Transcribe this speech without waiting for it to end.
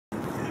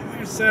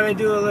Just thought I'd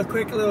do a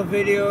quick little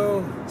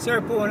video.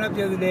 Sarah put one up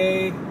the other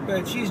day,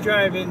 but she's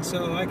driving,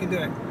 so I can do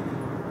it.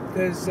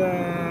 Because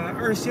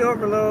RC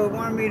Overload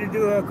wanted me to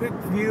do a quick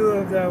view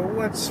of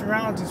what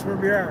surrounds us where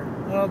we are.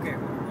 Okay,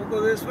 we'll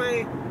go this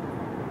way.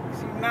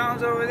 See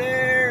mountains over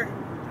there.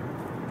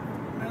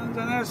 Mountains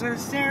on the other side of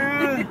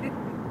Sarah.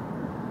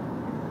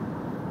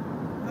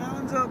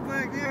 Mountains up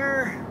back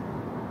there.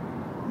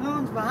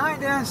 Mountains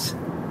behind us.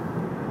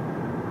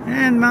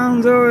 And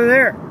mountains over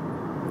there.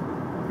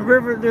 The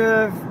river,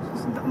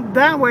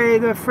 that way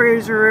the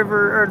Fraser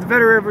River, or the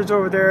Vedder River is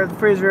over there. The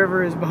Fraser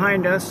River is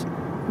behind us.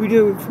 We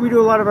do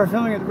a lot of our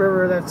filming at the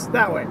river that's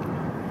that way.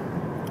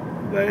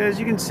 But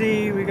as you can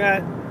see, we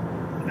got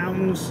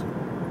mountains.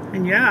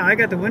 And yeah, I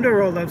got the window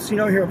rolled up so you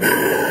don't hear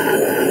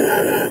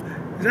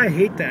because I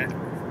hate that.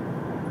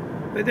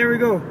 But there we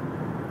go.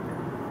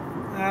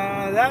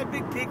 That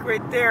big peak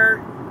right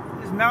there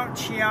is Mount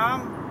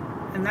Cheam,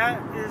 and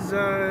that is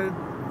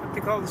what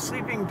they call the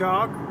sleeping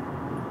dog.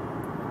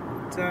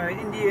 It's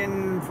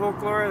Indian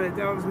folklore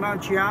that was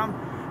Mount Cheam,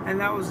 and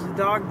that was the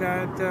dog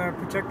that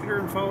protected her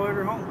and followed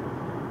her home.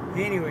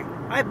 Anyway,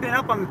 I've been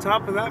up on the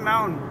top of that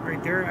mountain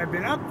right there. I've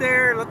been up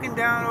there looking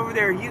down over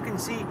there. You can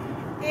see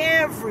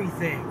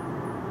everything.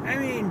 I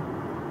mean,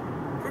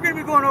 we're going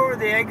to be going over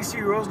the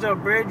Agassiz-Rosedale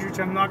Bridge, which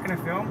I'm not going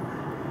to film,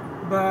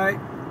 but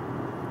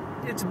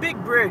it's a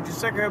big bridge.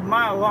 It's like a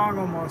mile long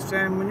almost,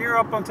 and when you're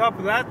up on top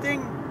of that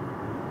thing,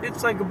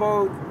 it's like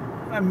about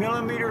a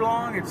millimeter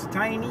long. It's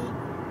tiny.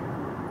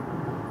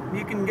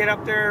 You can get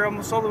up there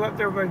almost all the way up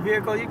there by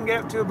vehicle. You can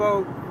get up to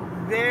about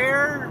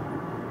there,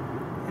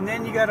 and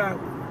then you got a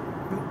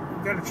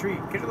tree.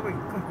 Get out of the way.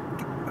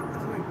 Get out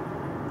of the way.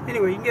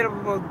 Anyway, you can get up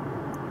about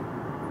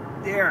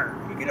there.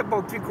 You get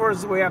about 3/4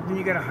 of the way up, then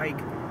you got to hike.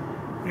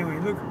 Anyway,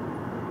 look.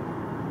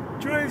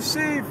 Drive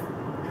safe.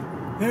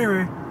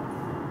 Anyway,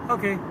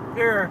 okay,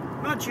 there.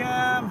 Mount Cheam,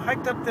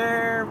 hiked up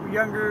there.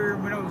 Younger,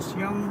 when I was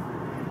young,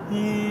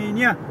 and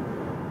yeah.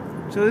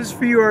 So this is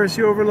for you,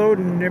 RC Overload,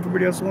 and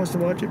everybody else who wants to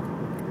watch it.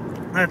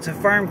 That's a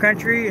farm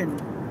country, and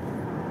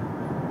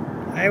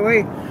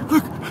highway.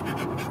 Look,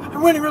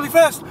 I'm running really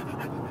fast.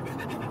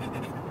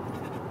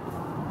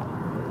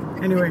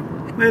 Anyway,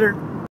 later.